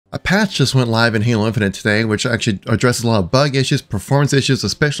patch just went live in Halo Infinite today, which actually addresses a lot of bug issues, performance issues,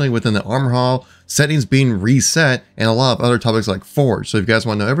 especially within the armor hall, settings being reset, and a lot of other topics like Forge. So if you guys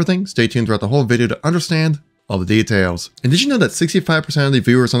want to know everything, stay tuned throughout the whole video to understand all the details. And did you know that 65% of the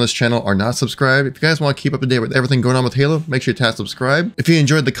viewers on this channel are not subscribed? If you guys want to keep up to date with everything going on with Halo, make sure you tap subscribe. If you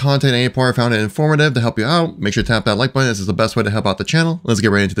enjoyed the content and any part found it informative to help you out, make sure to tap that like button. This is the best way to help out the channel. Let's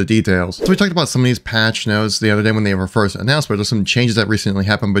get right into the details. So we talked about some of these patch notes the other day when they were first announced, but there's some changes that recently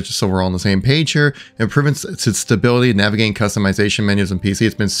happened, but just so we're all on the same page here. Improvements to stability, navigating customization menus on PC.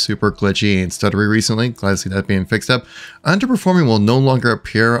 It's been super glitchy and stuttery recently. Glad to see that being fixed up. Underperforming will no longer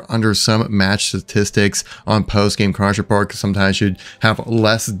appear under some match statistics on post-game crash report, because sometimes you'd have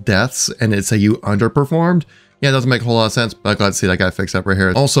less deaths and it'd say you underperformed. Yeah, it doesn't make a whole lot of sense, but I'm glad to see that got fixed up right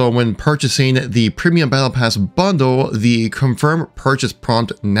here. Also, when purchasing the Premium Battle Pass bundle, the confirm purchase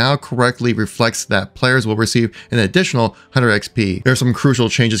prompt now correctly reflects that players will receive an additional 100 XP. There are some crucial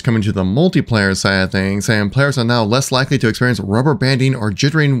changes coming to the multiplayer side of things, and players are now less likely to experience rubber banding or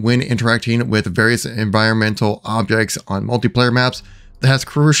jittering when interacting with various environmental objects on multiplayer maps. That's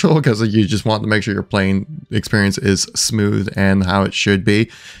crucial because you just want to make sure your playing experience is smooth and how it should be.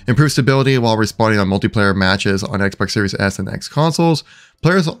 Improve stability while responding on multiplayer matches on Xbox Series S and X consoles.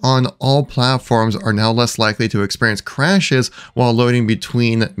 Players on all platforms are now less likely to experience crashes while loading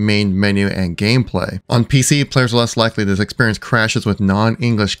between main menu and gameplay. On PC, players are less likely to experience crashes with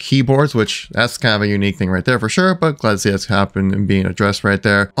non-English keyboards, which that's kind of a unique thing right there for sure, but glad to see that's happened and being addressed right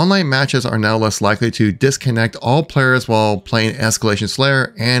there. Online matches are now less likely to disconnect all players while playing Escalation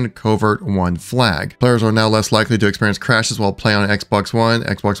Slayer and Covert One Flag. Players are now less likely to experience crashes while playing on Xbox One,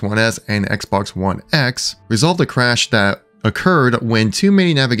 Xbox One S, and Xbox One X. Resolve the crash that occurred when too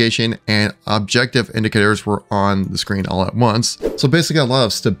many navigation and objective indicators were on the screen all at once. So basically a lot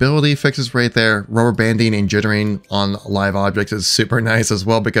of stability fixes right there. Rubber banding and jittering on live objects is super nice as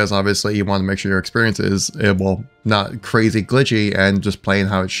well, because obviously you want to make sure your experience is, well, not crazy glitchy and just playing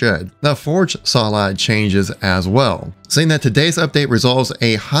how it should. Now Forge saw a lot of changes as well, saying that today's update resolves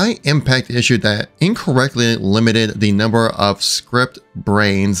a high impact issue that incorrectly limited the number of script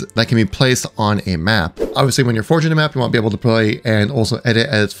brains that can be placed on a map. Obviously when you're forging a map, you want to be able to play and also edit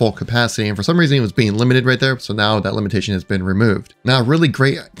at its full capacity, and for some reason it was being limited right there, so now that limitation has been removed. Now a really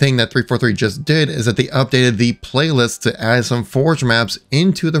great thing that 343 just did is that they updated the playlist to add some Forge maps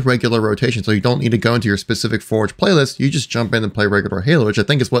into the regular rotation, so you don't need to go into your specific Forge playlist, you just jump in and play regular Halo, which I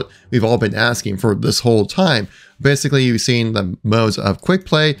think is what we've all been asking for this whole time. Basically, you've seen the modes of Quick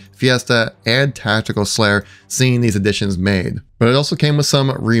Play, Fiesta, and Tactical Slayer, seeing these additions made. But it also came with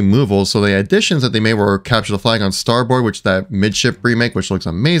some removals. So the additions that they made were Capture the Flag on Starboard, which is that midship remake, which looks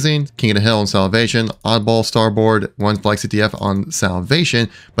amazing, King of the Hill on Salvation, Oddball Starboard, One Flag CTF on Salvation,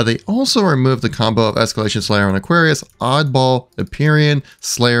 but they also removed the combo of Escalation Slayer on Aquarius, Oddball, Empyrean,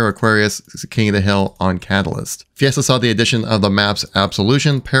 Slayer, Aquarius, King of the Hill on Catalyst. Fiesta saw the addition of the maps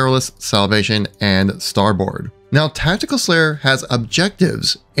Absolution, Perilous, Salvation, and Starboard. Now, Tactical Slayer has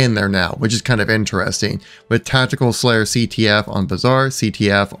objectives in there now, which is kind of interesting, with Tactical Slayer CTF on Bazaar,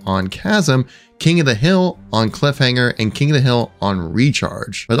 CTF on Chasm, King of the Hill on Cliffhanger, and King of the Hill on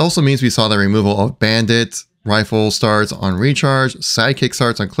Recharge. But it also means we saw the removal of Bandit, Rifle starts on Recharge, Sidekick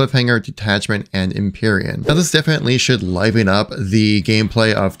starts on Cliffhanger, Detachment, and Empyrean. Now this definitely should liven up the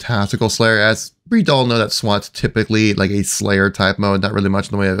gameplay of Tactical Slayer, as we all know that SWAT's typically like a Slayer type mode, not really much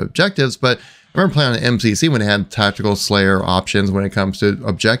in the way of objectives, but I remember playing on MCC when it had Tactical Slayer options when it comes to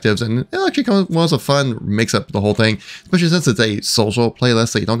objectives, and it actually was a fun mix up the whole thing, especially since it's a social playlist,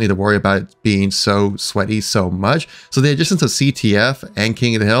 so you don't need to worry about it being so sweaty so much. So the additions of CTF and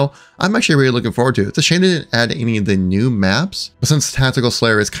King of the Hill, I'm actually really looking forward to. It's a shame they didn't add any of the new maps, but since Tactical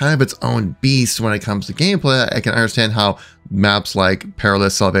Slayer is kind of its own beast when it comes to gameplay, I can understand how maps like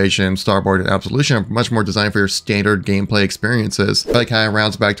Perilous, Salvation, Starboard, and Absolution are much more designed for your standard gameplay experiences. But it kind of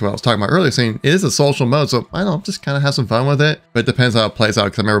rounds back to what I was talking about earlier, saying it is a social mode, so I don't know, just kind of have some fun with it. But it depends how it plays out,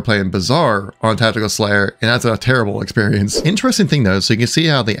 because I remember playing Bazaar on Tactical Slayer, and that's a terrible experience. Interesting thing though, so you can see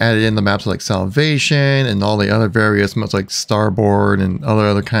how they added in the maps like Salvation and all the other various modes like Starboard and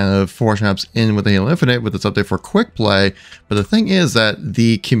other kind of Forge maps in with Halo Infinite with this update for Quick Play. But the thing is that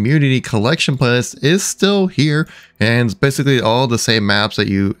the community collection playlist is still here, and it's basically all the same maps that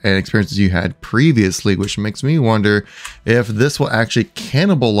you and experiences you had previously, which makes me wonder if this will actually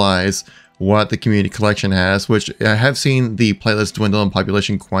cannibalize what the community collection has, which I have seen the playlist dwindle in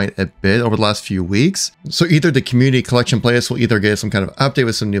population quite a bit over the last few weeks. So either the community collection playlist will either get some kind of update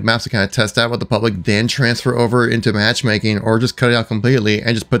with some new maps to kind of test out with the public, then transfer over into matchmaking, or just cut it out completely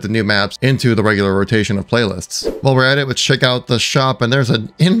and just put the new maps into the regular rotation of playlists. While we're at it, let's check out the shop, and there's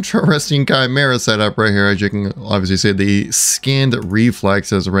an interesting Chimera setup right here. As you can obviously see, the skinned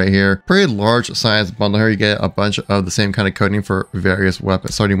reflexes right here. Pretty large size bundle here. You get a bunch of the same kind of coating for various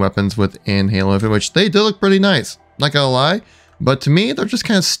starting weapons within Halo Infinite, which they do look pretty nice, not gonna lie. But to me, they're just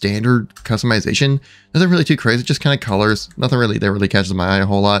kind of standard customization. Nothing really too crazy, just kind of colors. Nothing really that really catches my eye a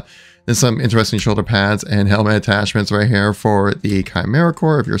whole lot. There's some interesting shoulder pads and helmet attachments right here for the Chimera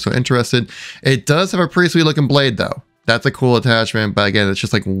core, if you're so interested. It does have a pretty sweet looking blade though. That's a cool attachment, but again, it's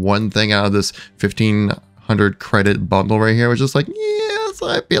just like one thing out of this 1500 credit bundle right here, which is like, yeah, this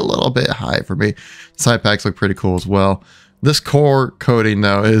might be a little bit high for me. Side packs look pretty cool as well. This core coating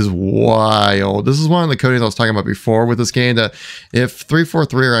though is wild. This is one of the coatings I was talking about before with this game, that if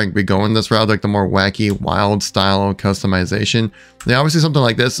 343 are going to be going this route, like the more wacky, wild style customization, then obviously something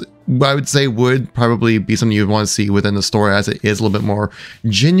like this, I would say, would probably be something you'd want to see within the story, as it is a little bit more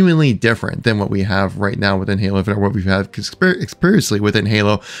genuinely different than what we have right now within Halo Infinite, or what we've had experiencely within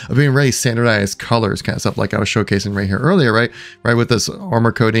Halo, of being really standardized colors, kind of stuff like I was showcasing right here earlier, right with this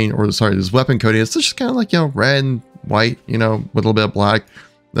armor coating, or sorry, this weapon coating. It's just kind of like, you know, red and white, you know, with a little bit of black.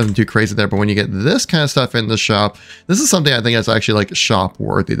 Nothing too crazy there, but when you get this kind of stuff in the shop, this is something I think that's actually like shop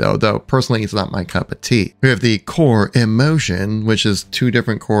worthy though personally it's not my cup of tea. We have the core emotion, which is two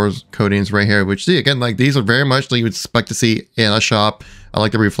different cores coatings right here, which, see, again, like these are very much like you would expect to see in a shop. I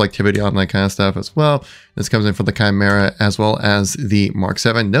like the reflectivity on that kind of stuff as well. This comes in for the Chimera as well as the Mark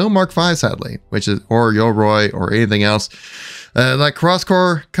 7. No Mark 5 sadly, which is, or Yoroi or anything else. Like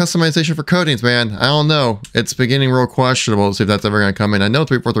cross-core customization for coatings, man, I don't know. It's beginning real questionable to see if that's ever going to come in. I know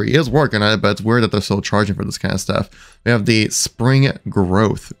 343 is working on it, but it's weird that they're still charging for this kind of stuff. We have the Spring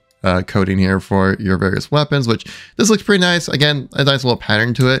Growth coating here for your various weapons, which this looks pretty nice. Again, a nice little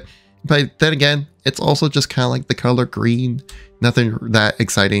pattern to it. But then again, it's also just kind of like the color green. Nothing that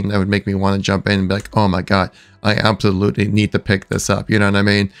exciting that would make me want to jump in and be like, oh my god, I absolutely need to pick this up. You know what I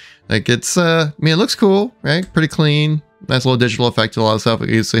mean? Like, it's, I mean, it looks cool, right? Pretty clean. Nice little digital effect to a lot of stuff. You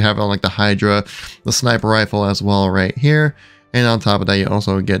usually have it on like the Hydra, the sniper rifle as well right here. And on top of that, you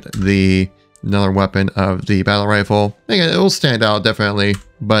also get another weapon of the battle rifle. Again, it will stand out definitely,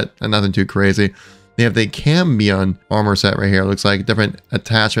 but nothing too crazy. They have the Cambion armor set right here. It looks like different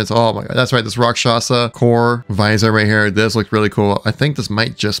attachments. Oh my god, that's right. This Rakshasa core visor right here. This looks really cool. I think this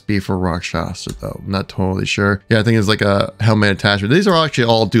might just be for Rakshasa though. I'm not totally sure. Yeah, I think it's like a helmet attachment. These are actually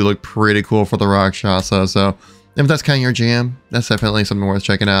all do look pretty cool for the Rakshasa. So if that's kind of your jam, that's definitely something worth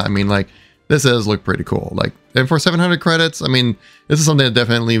checking out. I mean, like, this does look pretty cool. Like, and for 700 credits, I mean, this is something that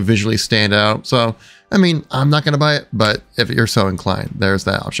definitely visually stand out. So, I mean, I'm not going to buy it, but if you're so inclined, there's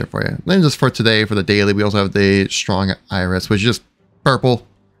that option for you. Then just for today, for the daily, we also have the Strong Iris, which is just purple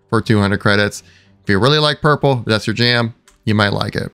for 200 credits. If you really like purple, if that's your jam, you might like it.